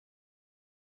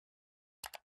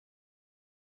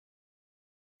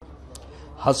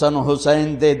حسن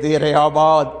حسین دے دیر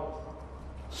آباد،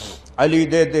 علی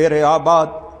دے دیر آباد،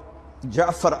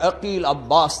 جعفر عقیل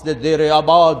عباس دے دیر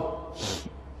آباد.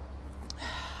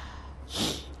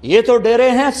 یہ تو ڈیرے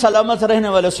ہیں سلامت رہنے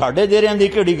والے، ساڑھے ڈیریاں دی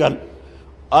کیڑی گل،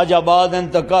 آج آباد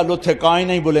انتقال اتھے کائیں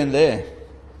نہیں بلیں دے.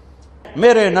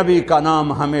 میرے نبی کا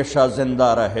نام ہمیشہ زندہ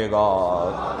رہے گا،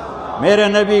 میرے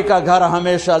نبی کا گھر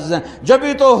ہمیشہ زندہ.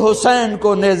 جبھی تو حسین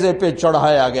کو نیزے پہ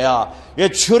چڑھایا گیا. یہ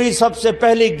چھری سب سے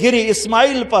پہلی گری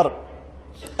اسماعیل پر،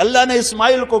 اللہ نے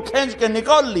اسماعیل کو کھینچ کے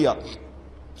نکال لیا.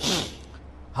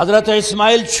 حضرت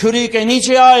اسماعیل چھری کے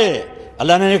نیچے آئے،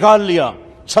 اللہ نے نکال لیا،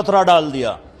 چھترا ڈال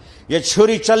دیا. یہ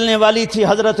چھری چلنے والی تھی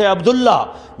حضرت عبداللہ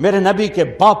میرے نبی کے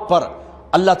باپ پر.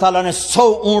 اللہ تعالیٰ نے 100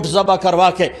 اونٹ ذبح کروا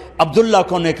کے عبداللہ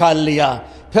کو نکال لیا.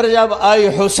 پھر جب آئی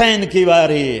حسین کی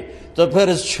باری تو پھر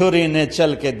اس چھری نے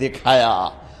چل کے دکھایا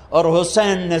اور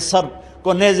حسین نے سر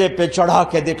کو نیزے پہ چڑھا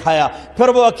کے دکھایا. پھر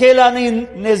وہ اکیلا نہیں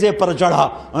نیزے پر چڑھا،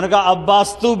 انہوں نے کہا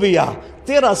عباس تو بھی آ،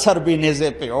 تیرا سر بھی نیزے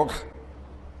پہ ہوگا.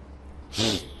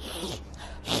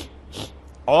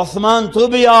 عثمان تو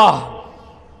بھی آ،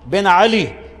 بن علی،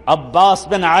 عباس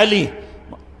بن علی،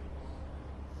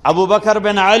 ابو بکر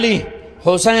بن علی،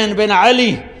 حسین بن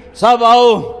علی، سب آؤ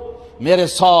میرے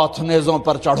ساتھ نیزوں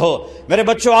پر چڑھو. میرے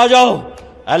بچوں آ جاؤ،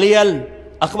 علی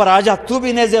اکبر آ جا، تو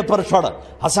بھی نیزے پر چڑھ.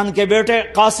 حسن کے بیٹے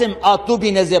قاسم آ، تو بھی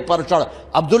نیزے پر چڑھ.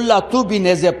 عبداللہ تو بھی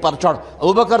نیزے پر چڑھ.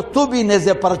 ابو بکر تو بھی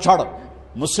نیزے پر چڑھ.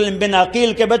 مسلم بن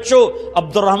عقیل کے بچوں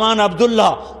عبد الرحمن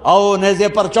عبداللہ آؤ نیزے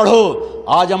پر چڑھو.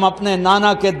 آج ہم اپنے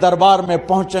نانا کے دربار میں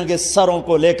پہنچیں گے سروں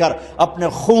کو لے کر، اپنے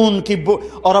خون کی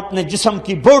اور اپنے جسم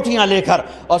کی بوٹیاں لے کر،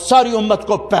 اور ساری امت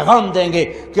کو پیغام دیں گے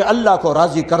کہ اللہ کو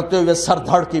راضی کرتے ہوئے سر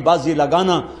دھڑ کی بازی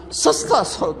لگانا سستا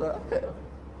سودا ہے.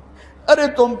 ارے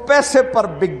تم پیسے پر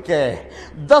بک گئے،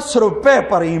 10 روپے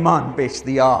پر ایمان بیچ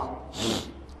دیا.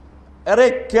 ارے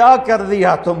کیا کر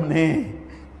دیا تم نے،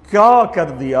 کیا کر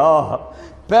دیا؟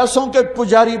 پیسوں کے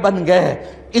پجاری بن گئے،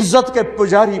 عزت کے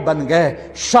پجاری بن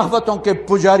گئے، شہوتوں کے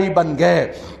پجاری بن گئے.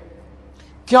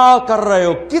 کیا کر رہے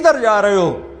ہو؟ کدھر جا رہے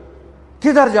ہو؟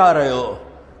 کدھر جا رہے ہو؟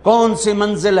 کون سی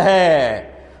منزل ہے؟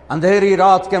 اندھیری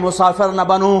رات کے مسافر نہ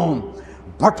بنو،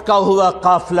 بھٹکا ہوا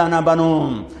قافلہ نہ بنو،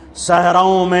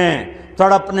 صحراؤں میں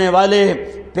تڑپنے والے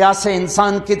پیاسے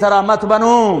انسان کی طرح مت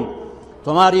بنو.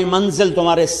 تمہاری منزل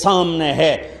تمہارے سامنے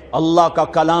ہے. اللہ کا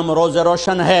کلام روز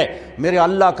روشن ہے، میرے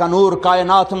اللہ کا نور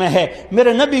کائنات میں ہے،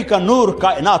 میرے نبی کا نور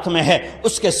کائنات میں ہے،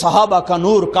 اس کے صحابہ کا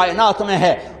نور کائنات میں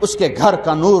ہے، اس کے گھر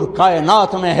کا نور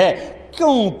کائنات میں ہے.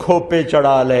 کیوں کھوپے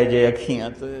چڑھا لے جے اکھیاں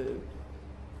تے؟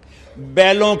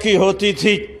 بیلوں کی ہوتی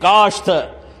تھی کاشت،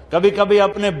 کبھی کبھی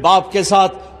اپنے باپ کے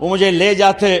ساتھ وہ مجھے لے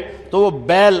جاتے تو وہ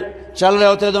بیل چل رہے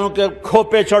ہوتے تھے، ان کے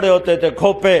کھوپے چڑھے ہوتے تھے.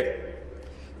 کھوپے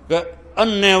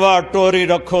انیوا ٹوری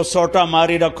رکھو، سوٹا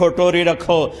ماری رکھو، ٹوری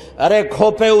رکھو. ارے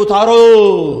کھوپے اتارو،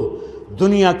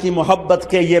 دنیا کی محبت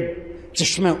کے یہ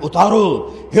چشمے اتارو،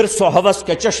 حرص و ہوس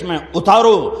کے چشمے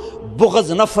اتارو،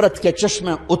 بغض نفرت کے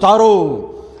چشمے اتارو،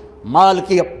 مال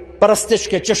کی پرستش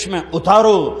کے چشمے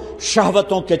اتارو،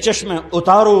 شہوتوں کے چشمے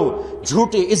اتارو،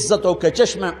 جھوٹی عزتوں کے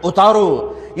چشمے اتارو،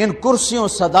 ان کرسیوں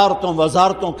صدارتوں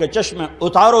وزارتوں کے چشمے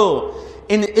اتارو،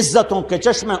 ان عزتوں کے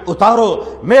چشمے اتارو.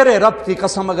 میرے رب کی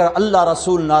قسم اگر اللہ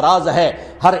رسول ناراض ہے،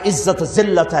 ہر عزت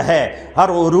ذلت ہے، ہر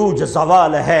عروج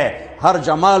زوال ہے، ہر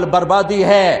جمال بربادی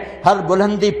ہے، ہر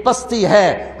بلندی پستی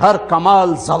ہے، ہر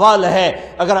کمال زوال ہے.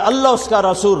 اگر اللہ اس کا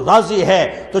رسول راضی ہے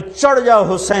تو چڑھ جا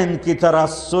حسین کی طرح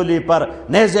سولی پر،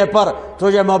 نیزے پر.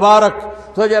 تجھے مبارک،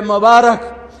 تجھے مبارک.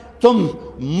 تم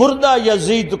مردہ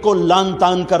یزید کو لان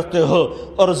تان کرتے ہو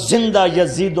اور زندہ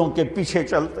یزیدوں کے پیچھے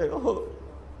چلتے ہو.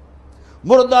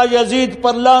 مردہ یزید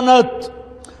پر لعنت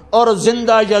اور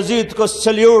زندہ یزید کو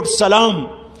سلیوٹ سلام.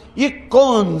 یہ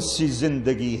کون سی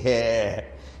زندگی ہے؟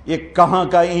 یہ کہاں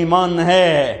کا ایمان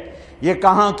ہے؟ یہ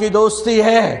کہاں کی دوستی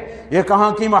ہے؟ یہ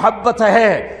کہاں کی محبت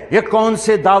ہے؟ یہ کون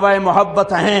سے دعوی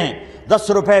محبت ہیں؟ 10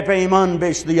 روپے پہ ایمان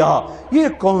بیچ دیا. یہ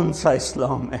کون سا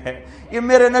اسلام ہے؟ یہ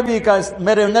میرے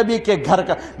نبی کے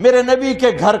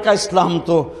گھر کا اسلام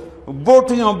تو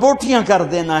بوٹیاں بوٹیاں کر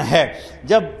دینا ہے.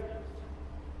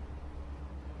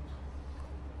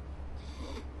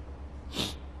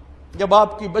 جب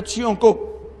آپ کی بچیوں کو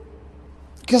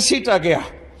گھسیٹا گیا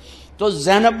تو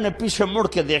زینب نے پیچھے مڑ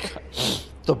کے دیکھا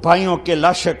تو بھائیوں کے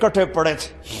لاشیں کٹے پڑے تھے،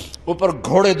 اوپر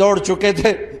گھوڑے دوڑ چکے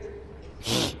تھے.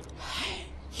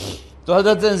 تو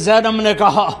حضرت زینب نے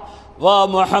کہا واہ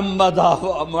محمد،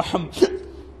 واہ محمد،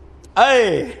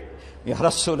 اے یا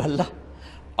رسول اللہ،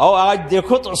 او آج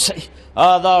دیکھو تو صحیح،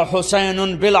 هذا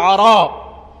حسین بالعراء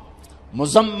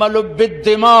مزمل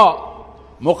بالدماء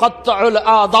مقطع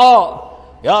الاعضاء.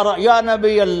 یا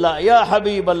نبی اللہ، یا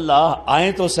حبیب اللہ،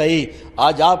 آئیں تو صحیح،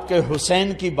 آج آپ کے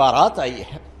حسین کی بارات آئی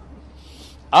ہے.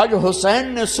 آج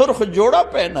حسین نے سرخ جوڑا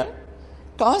پہنا ہے،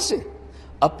 کہاں سے؟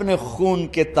 اپنے خون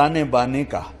کے تانے بانے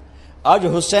کا۔ آج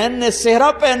حسین نے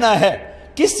صحرا پہنا ہے،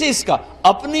 کس چیز کا؟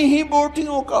 اپنی ہی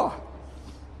بوٹیوں کا۔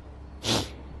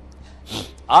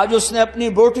 آج اس نے اپنی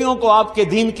بوٹیوں کو آپ کے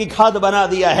دین کی کھاد بنا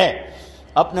دیا ہے،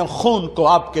 اپنے خون کو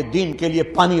آپ کے دین کے لیے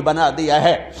پانی بنا دیا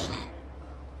ہے۔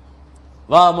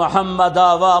 واہ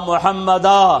محمدا واہ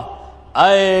محمدا،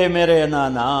 اے میرے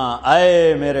نانا،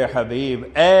 اے میرے حبیب،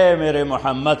 اے میرے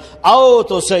محمد، آؤ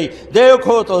تو صحیح،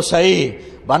 دیکھو تو صحیح،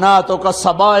 بناتوں کا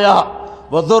سبایا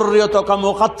و ذریتوں کا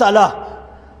مقتلہ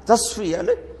تصفیہ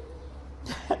لے۔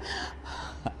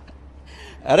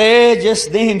 ارے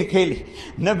جس دین کے لیے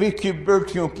نبی کی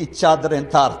بیٹیوں کی چادریں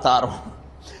تار تار ہوں،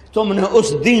 تم نے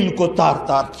اس دین کو تار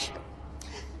تار کیا۔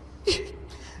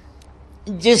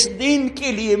 جس دین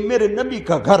کے لیے میرے نبی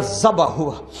کا گھر ذبح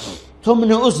ہوا، تم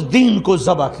نے اس دین کو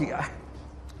ذبح کیا ہے۔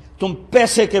 تم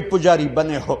پیسے کے پجاری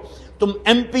بنے ہو، تم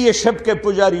ایم پی اے شپ کے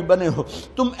پجاری بنے ہو،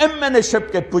 تم ایم این اے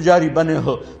شپ کے پجاری بنے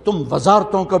ہو، تم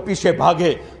وزارتوں کے پیچھے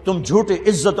بھاگے، تم جھوٹی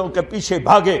عزتوں کے پیچھے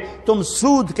بھاگے، تم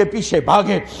سود کے پیچھے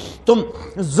بھاگے، تم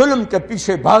ظلم کے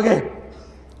پیچھے بھاگے،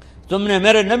 تم نے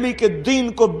میرے نبی کے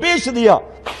دین کو بیچ دیا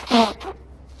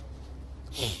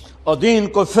اور دین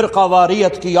کو فرقہ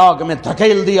واریت کی آگ میں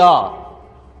دھکیل دیا۔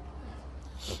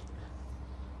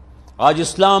 آج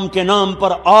اسلام کے نام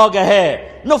پر آگ ہے،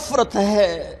 نفرت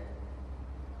ہے،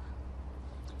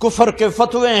 کفر کے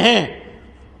فتوے ہیں،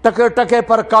 ٹکے ٹکے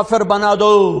پر کافر بنا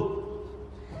دو۔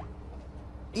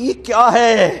 یہ کیا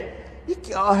ہے؟ یہ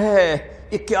کیا ہے؟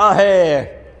 یہ کیا ہے؟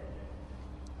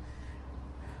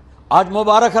 آج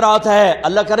مبارک رات ہے،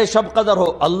 اللہ کرے شب قدر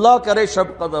ہو، اللہ کرے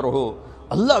شب قدر ہو،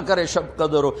 اللہ کرے شب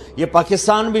قدر ہو۔ یہ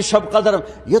پاکستان بھی شب قدر،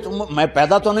 یہ تو میں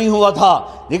پیدا تو نہیں ہوا تھا،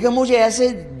 لیکن مجھے ایسے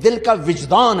دل کا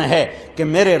وجدان ہے کہ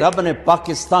میرے رب نے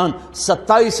پاکستان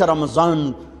 27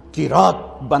 رمضان کی رات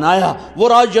بنایا، وہ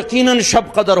رات یقیناً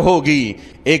شب قدر ہوگی۔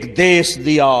 ایک دیس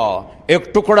دیا،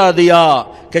 ایک ٹکڑا دیا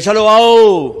کہ چلو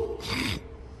آؤ،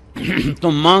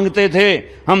 تم مانگتے تھے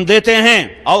ہم دیتے ہیں،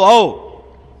 آؤ آؤ،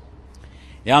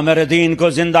 یا میرے دین کو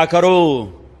زندہ کرو،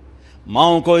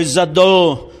 ماؤں کو عزت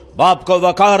دو، باپ کو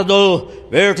وقار دو،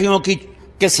 بیٹیوں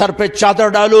کے سر پہ چادر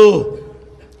ڈالو،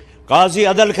 قاضی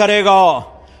عدل کرے گا،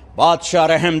 بادشاہ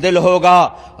رحم دل ہوگا،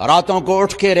 راتوں کو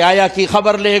اٹھ کے رعایا کی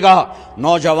خبر لے گا،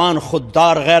 نوجوان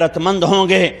خوددار غیرت مند ہوں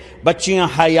گے، بچیاں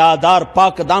حیادار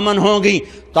پاک دامن ہوں گی،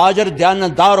 تاجر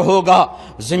دیانتدار ہوگا،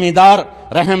 زمیندار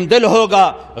رحم دل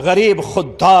ہوگا، غریب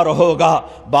خوددار ہوگا،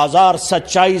 بازار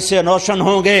سچائی سے روشن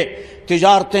ہوں گے،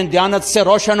 تجارتیں دیانت سے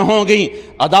روشن ہوں گی،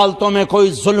 عدالتوں میں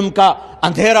کوئی ظلم کا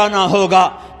اندھیرا نہ ہوگا،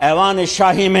 ایوان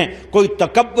شاہی میں کوئی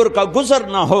تکبر کا گزر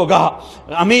نہ ہوگا،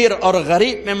 امیر اور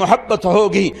غریب میں محبت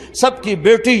ہوگی، سب کی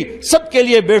بیٹی سب کے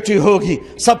لیے بیٹی ہوگی،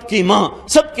 سب کی ماں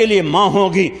سب کے لیے ماں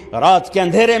ہوگی، رات کے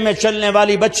اندھیرے میں چلنے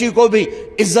والی بچی کو بھی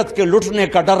عزت کے لٹنے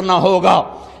کا ڈر نہ ہوگا۔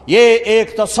 یہ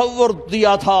ایک تصور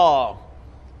دیا تھا۔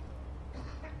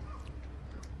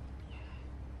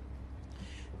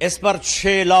 اس پر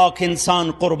 6 لاکھ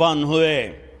انسان قربان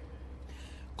ہوئے،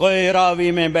 کوئی راوی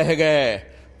میں بہہ گئے،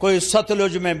 کوئی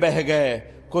ستلج میں بہہ گئے،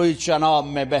 کوئی چناب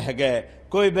میں بہہ گئے،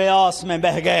 کوئی بیاس میں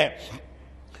بہہ گئے،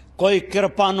 کوئی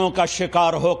کرپانوں کا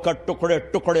شکار ہو کر ٹکڑے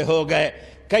ٹکڑے ہو گئے،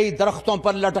 کئی درختوں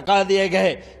پر لٹکا دیے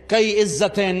گئے، کئی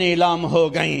عزتیں نیلام ہو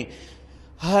گئیں۔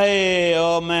 ہائے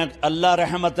او میں اللہ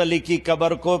رحمت علی کی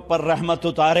قبر کو پر رحمت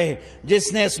اتارے،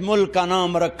 جس نے اس ملک کا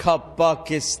نام رکھا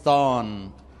پاکستان،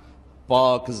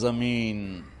 پاک زمین،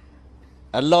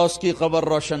 اللہ اس کی قبر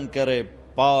روشن کرے۔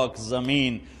 پاک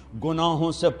زمین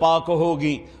گناہوں سے پاک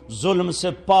ہوگی، ظلم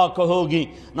سے پاک ہوگی،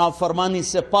 نافرمانی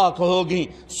سے پاک ہوگی،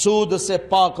 سود سے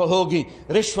پاک ہوگی،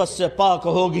 رشوت سے پاک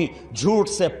ہوگی، جھوٹ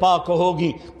سے پاک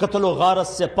ہوگی، قتل و غارت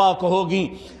سے پاک ہوگی،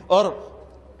 اور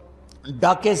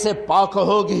ڈاکے سے پاک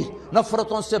ہوگی،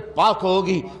 نفرتوں سے پاک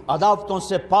ہوگی، عداوتوں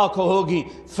سے پاک ہوگی،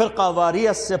 فرقہ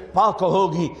واریت سے پاک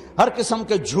ہوگی، ہر قسم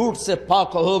کے جھوٹ سے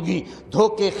پاک ہوگی،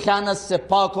 دھوکے خیانت سے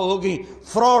پاک ہوگی،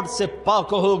 فراڈ سے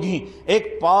پاک ہوگی،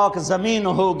 ایک پاک زمین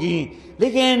ہوگی۔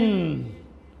 لیکن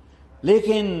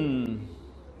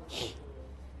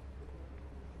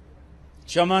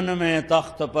چمن میں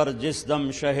تخت پر جس دم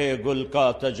شہ گل کا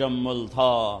تجمل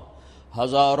تھا،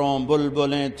 ہزاروں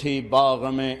بلبلیں تھی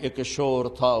باغ میں ایک شور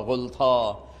تھا غل تھا،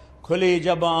 کھلی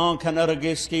جب آنکھ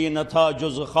نرگس کی نہ تھا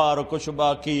جز خار کچھ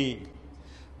باقی،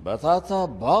 بتاتا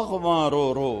باغباں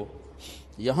رو رو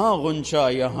یہاں غنچہ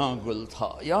یہاں گل تھا،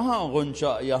 یہاں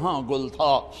غنچہ یہاں گل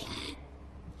تھا۔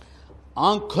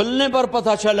 آنکھ کھلنے پر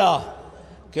پتہ چلا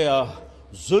کہ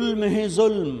ظلم ہی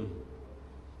ظلم،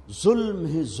 ظلم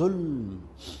ہی ظلم،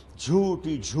 جھوٹ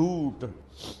ہی جھوٹ۔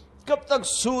 کب تک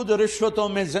سود رشوتوں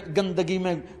میں گندگی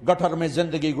میں گٹر میں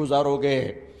زندگی گزارو گے؟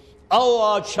 آؤ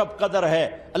آج شب قدر ہے،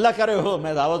 اللہ کرے ہو،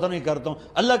 میں دعوت نہیں کرتا ہوں،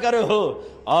 اللہ کرے ہو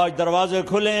آج دروازے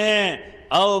کھلے ہیں،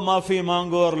 آؤ معافی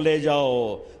مانگو اور لے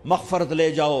جاؤ، مغفرت لے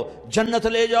جاؤ، جنت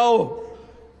لے جاؤ۔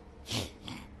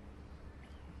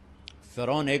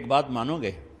 فرعون ایک بات مانو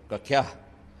گے؟ کہ کیا؟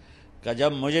 کہ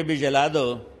جب مجھے بھی جلا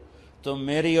دو تو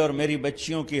میری اور میری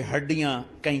بچیوں کی ہڈیاں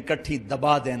کہیں کٹھی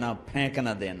دبا دینا، پھینک نہ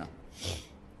دینا۔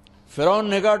 فرعون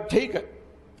نے کہا ٹھیک ہے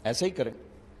ایسا ہی کریں،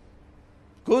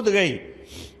 کود گئی۔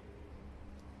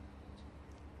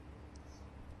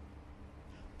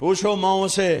 پوچھو ماؤں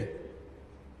سے،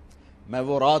 میں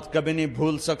وہ رات کبھی نہیں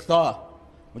بھول سکتا،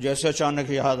 مجھے ایسے اچانک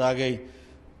یاد آ گئی،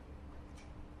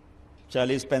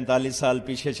 40-45 سال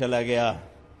پیچھے چلا گیا،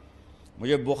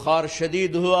 مجھے بخار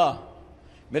شدید ہوا،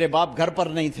 میرے باپ گھر پر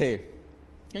نہیں تھے،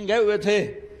 کہیں گئے ہوئے تھے،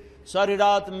 ساری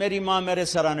رات میری ماں میرے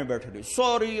سرانے بیٹھ رہی،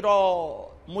 سوری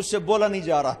رات مجھ سے بولا نہیں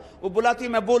جا رہا، وہ بلاتی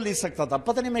میں بول نہیں سکتا تھا،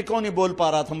 پتہ نہیں میں کیوں نہیں بول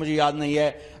پا رہا تھا، مجھے یاد نہیں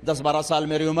ہے، 10-12 سال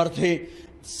میری عمر تھی،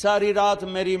 ساری رات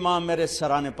میری ماں میرے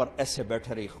سرانے پر ایسے بیٹھ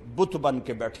رہی، بت بن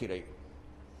کے بیٹھی رہی۔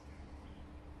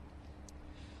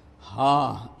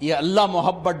 ہاں یہ اللہ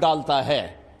محبت ڈالتا ہے،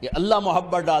 یہ اللہ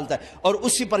محبت ڈالتا ہے، اور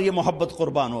اسی پر یہ محبت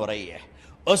قربان ہو رہی ہے،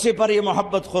 اسی پر یہ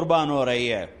محبت قربان ہو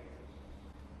رہی ہے۔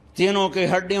 تینوں کی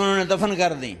ہڈی انہوں نے دفن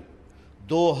کر دی۔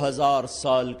 2000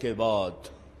 سال کے بعد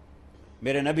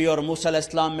میرے نبی اور موسیٰ علیہ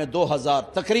السلام میں 2000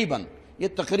 تقریباً، یہ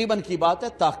تقریباً کی بات ہے،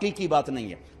 تحقیق کی بات نہیں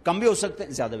ہے، کم بھی ہو سکتے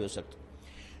ہیں زیادہ بھی ہو سکتے ہیں۔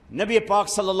 نبی پاک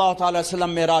صلی اللہ تعالی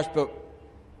وسلم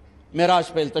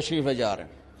معراج پہ تشریف لے جا رہے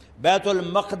ہیں، بیت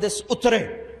المقدس اترے،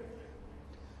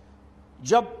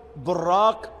 جب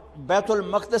براق بیت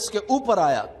المقدس کے اوپر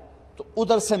آیا تو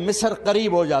ادھر سے مصر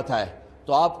قریب ہو جاتا ہے،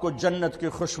 تو آپ کو جنت کی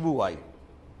خوشبو آئی۔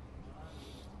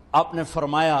 آپ نے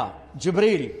فرمایا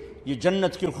جبریل یہ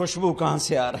جنت کی خوشبو کہاں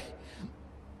سے آ رہی؟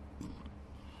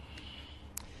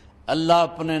 اللہ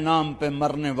اپنے نام پہ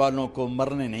مرنے والوں کو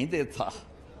مرنے نہیں دیتا،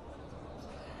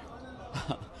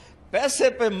 پیسے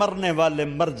پہ مرنے والے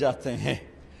مر جاتے ہیں،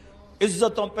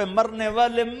 عزتوں پہ مرنے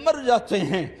والے مر جاتے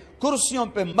ہیں، کرسیوں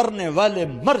پہ مرنے والے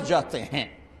مر جاتے ہیں،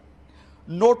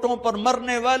 نوٹوں پر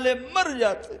مرنے والے مر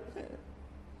جاتے ہیں،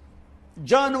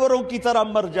 جانوروں کی طرح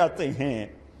مر جاتے ہیں۔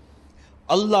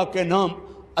 اللہ کے نام،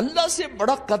 اللہ سے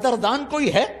بڑا قدردان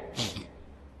کوئی ہے؟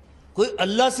 کوئی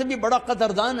اللہ سے بھی بڑا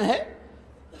قدردان ہے؟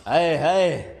 اے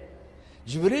ہے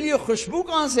جبریل یہ خوشبو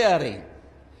کہاں سے آ رہی؟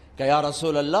 کہ یا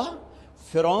رسول اللہ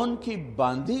فرعون کی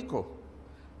باندی کو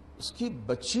اس کی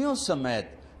بچیوں سمیت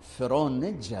فرعون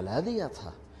نے جلا دیا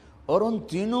تھا، اور ان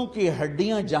تینوں کی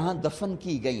ہڈیاں جہاں دفن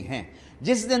کی گئی ہیں،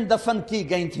 جس دن دفن کی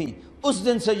گئی تھیں اس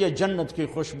دن سے یہ جنت کی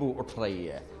خوشبو اٹھ رہی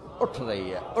ہے، اٹھ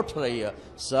رہی ہے، اٹھ رہی ہے،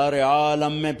 سارے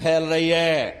عالم میں پھیل رہی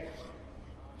ہے،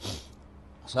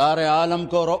 سارے عالم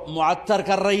کو معطر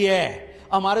کر رہی ہے۔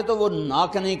 ہمارے تو وہ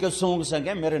ناک نہیں کہ سونگ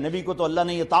سکیں، میرے نبی کو تو اللہ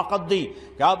نے یہ طاقت دی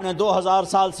کہ آپ نے 2000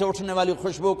 سال سے اٹھنے والی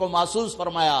خوشبو کو محسوس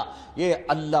فرمایا۔ یہ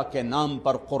اللہ کے نام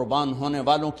پر قربان ہونے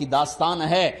والوں کی داستان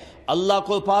ہے۔ اللہ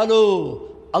کو پالو،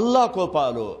 اللہ کو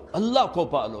پالو، اللہ کو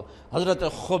پالو۔ حضرت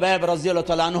خبیب رضی اللہ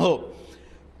تعالیٰ عنہ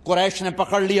قریش نے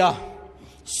پکڑ لیا،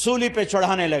 سولی پہ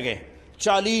چڑھانے لگے،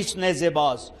 40 نیزے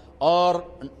باز اور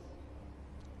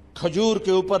کھجور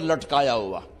کے اوپر لٹکایا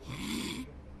ہوا،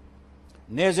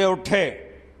 نیزے اٹھے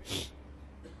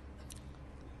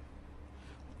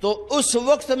تو اس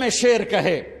وقت میں شعر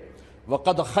کہے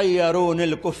وَقَدْ خَيَّرُونِ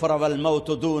الْكُفْرَ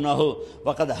وَالْمَوْتُ دُونَهُ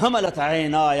وَقَدْ حَمَلَتْ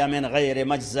عَيْنَايَ مِنْ غَيْرِ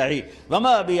مَجْزَعِ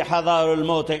وَمَا بِي حَذَارُ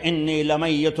الْمَوْتِ إِنِّي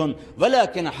لَمَيِّتٌ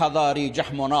وَلَكِنْ حَذَارِي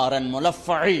جَحْمُ نَارٍ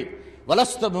مُلَفَّعِ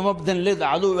وَلَسْتُ بِمُبْدٍ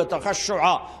لِلْعَدُوِّ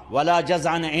تَخَشُّعًا وَلَا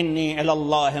جَزْعًا إِنِّي إِلَى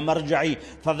اللَّهِ مَرْجِعِي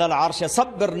فَذَا الْعَرْشِ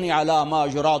صَبِّرْنِي عَلَى مَا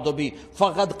يُرَادُ بِي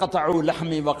فَقَدْ قَطَعُوا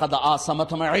لَحْمِي وَقَدْ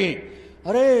آسَمَتْ مَعِي۔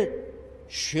 ارے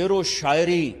شعر و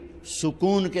شاعری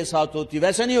سکون کے ساتھ ہوتی،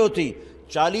 ویسے نہیں ہوتی۔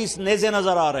 40 نیزے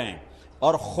نظر آ رہے ہیں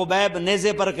اور خبیب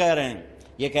نیزے پر کہہ رہے ہیں،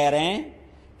 یہ کہہ رہے ہیں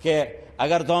کہ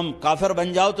اگر تم کافر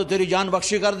بن جاؤ تو تیری جان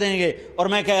بخشی کر دیں گے، اور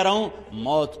میں کہہ رہا ہوں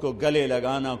موت کو گلے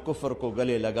لگانا کفر کو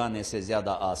گلے لگانے سے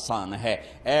زیادہ آسان ہے۔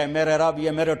 اے میرے رب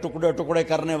یہ میرے ٹکڑے ٹکڑے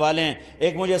کرنے والے ہیں،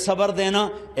 ایک مجھے صبر دینا،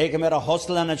 ایک میرا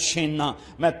حوصلہ نہ چھیننا،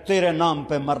 میں تیرے نام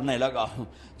پہ مرنے لگا ہوں۔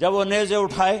 جب وہ نیزے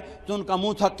اٹھائے تو ان کا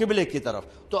منہ تھا قبلے کی طرف،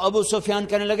 تو ابو سفیان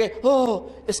کہنے لگے اوہ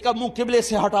اس کا منہ قبلے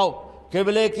سے ہٹاؤ،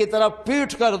 قبلے کی طرف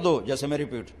پیٹھ کر دو، جیسے میری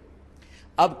پیٹھ۔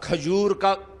 اب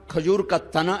کھجور کا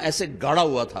تنا ایسے گاڑا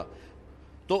ہوا تھا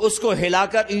تو اس کو ہلا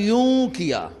کر یوں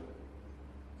کیا،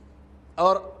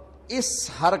 اور اس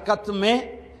حرکت میں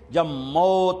جب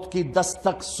موت کی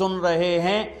دستک سن رہے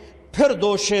ہیں پھر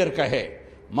 2 شعر کہے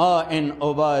ما ان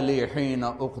ابالی حین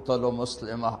اقتل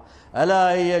مسلمہ الا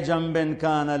ای جنب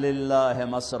کان للہ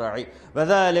مصرعی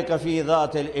وذلك فی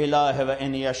ذات الالہ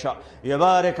وان یشاء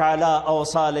یبارک علی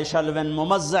اوصال شلو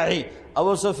ممزعی.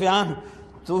 ابو سفیان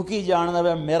تو کی جاننا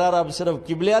بے میرا رب صرف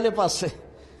قبلے والے پاس سے؟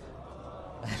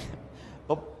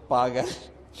 پاگل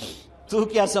تو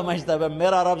کیا سمجھتا ہے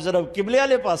میرا رب صرف قبلے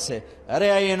والے پاس سے؟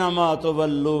 ارے اینما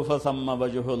تولوا فثم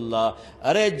وجہ اللہ.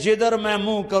 ارے جدھر میں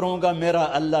منہ کروں گا میرا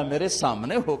اللہ میرے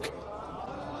سامنے ہوگا.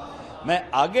 میں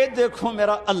آگے دیکھوں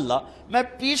میرا اللہ، میں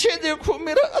پیچھے دیکھوں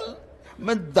میرا اللہ،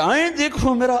 میں دائیں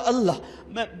دیکھوں میرا اللہ،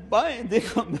 میں بائیں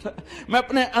دیکھوں میرا، میں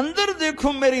اپنے اندر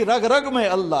دیکھوں میری رگ رگ میں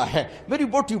اللہ ہے، میری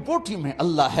بوٹی بوٹی میں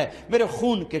اللہ ہے، میرے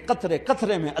خون کے قطرے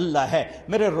قطرے میں اللہ ہے،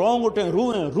 میرے رونگٹیں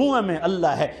روئیں روئیں میں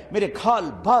اللہ ہے، میرے کھال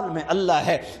بال میں اللہ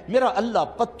ہے. میرا اللہ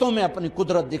پتوں میں اپنی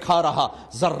قدرت دکھا رہا،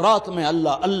 ذرات میں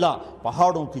اللہ اللہ،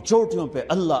 پہاڑوں کی چوٹیوں پہ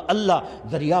اللہ اللہ،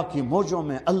 دریا کی موجوں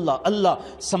میں اللہ اللہ،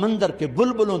 سمندر کے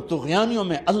بلبلوں طغیانیوں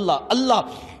میں اللہ اللہ،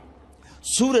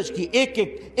 سورج کی ایک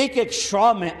ایک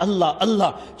شعاع میں اللہ اللہ،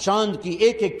 چاند کی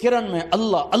ایک ایک کرن میں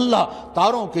اللہ اللہ،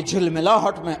 تاروں کی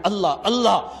جھلملاہٹ میں اللہ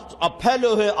اللہ، اب پھیلے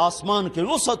ہوئے آسمان کے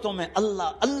وسعتوں میں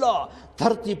اللہ اللہ،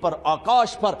 دھرتی پر،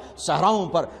 آکاش پر، صحراؤں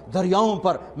پر، دریاؤں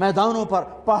پر، میدانوں پر،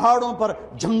 پہاڑوں پر،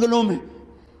 جنگلوں میں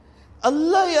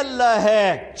اللہ ہی اللہ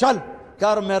ہے. چل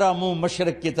کر میرا منہ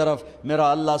مشرق کی طرف، میرا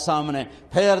اللہ سامنے،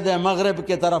 پھیر دے مغرب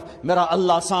کی طرف، میرا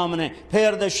اللہ سامنے،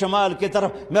 پھیر دے شمال کی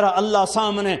طرف، میرا اللہ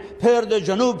سامنے، پھیر دے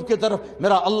جنوب کی طرف،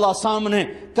 میرا اللہ سامنے،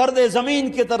 کر دے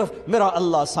زمین کی طرف، میرا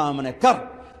اللہ سامنے کر.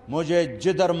 مجھے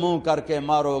جدھر منہ کر کے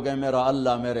مارو گے میرا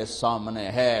اللہ میرے سامنے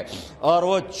ہے، اور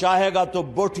وہ چاہے گا تو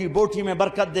بوٹی بوٹی میں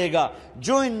برکت دے گا.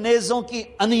 جو ان نیزوں کی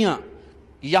انیاں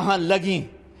یہاں لگیں،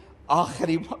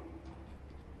 آخری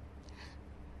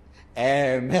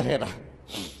اے میرے رب،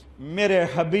 میرے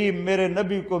حبیب میرے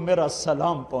نبی کو میرا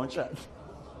سلام پہنچا دے،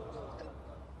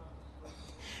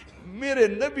 میرے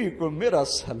نبی کو میرا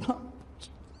سلام.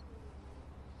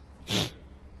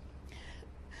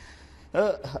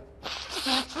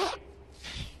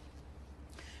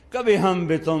 کبھی ہم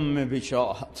بھی تم میں بھی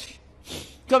چاہت،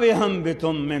 کبھی ہم بھی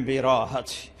تم میں بھی راحت،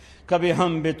 کبھی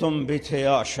ہم بھی تم بھی تھے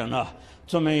آشنا،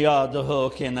 تمہیں یاد ہو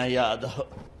کہ نہ یاد ہو.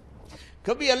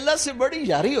 کبھی اللہ سے بڑی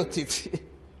یاری ہوتی تھی.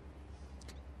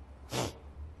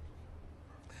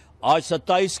 آج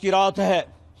 27 کی رات ہے،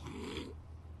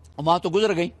 وہاں تو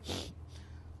گزر گئی،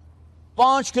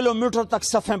 5 کلومیٹر تک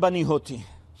صفیں بنی ہوتی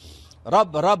ہیں،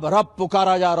 رب رب رب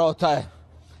پکارا جا رہا ہوتا ہے،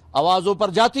 آواز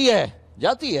اوپر جاتی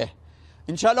ہے،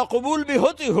 انشاءاللہ قبول بھی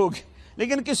ہوتی ہوگی،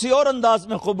 لیکن کسی اور انداز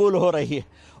میں قبول ہو رہی ہے.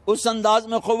 اس انداز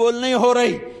میں قبول نہیں ہو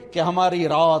رہی کہ ہماری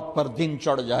رات پر دن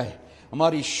چڑھ جائے،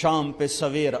 ہماری شام پہ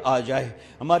سویر آ جائے،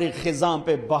 ہماری خزاں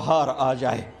پہ بہار آ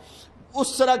جائے.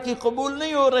 اس طرح کی قبول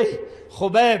نہیں ہو رہی.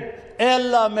 خبیب، اے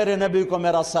اللہ میرے نبی کو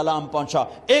میرا سلام پہنچا.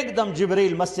 ایک دم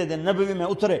جبریل مسجد نبوی میں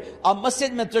اترے. آپ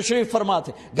مسجد میں تشریف فرما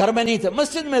تھے، گھر میں نہیں تھے،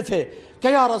 مسجد میں تھے، کہ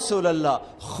یا رسول اللہ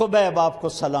خبیب آپ کو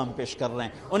سلام پیش کر رہے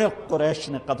ہیں، انہیں قریش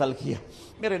نے قتل کیا.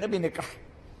 میرے نبی نے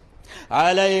کہا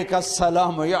علیک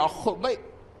السلام یا خبیب،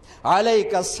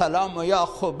 علیک السلام یا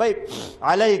خبیب،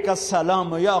 علیک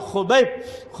السلام یا خبیب.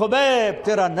 خبیب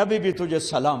تیرا نبی بھی تجھے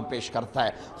سلام پیش کرتا ہے،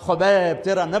 خبیب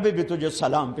تیرا نبی بھی تجھے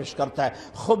سلام پیش کرتا ہے،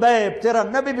 خبیب تیرا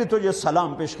نبی بھی تجھے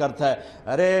سلام پیش کرتا ہے.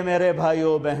 ارے میرے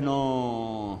بھائیو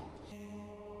بہنوں،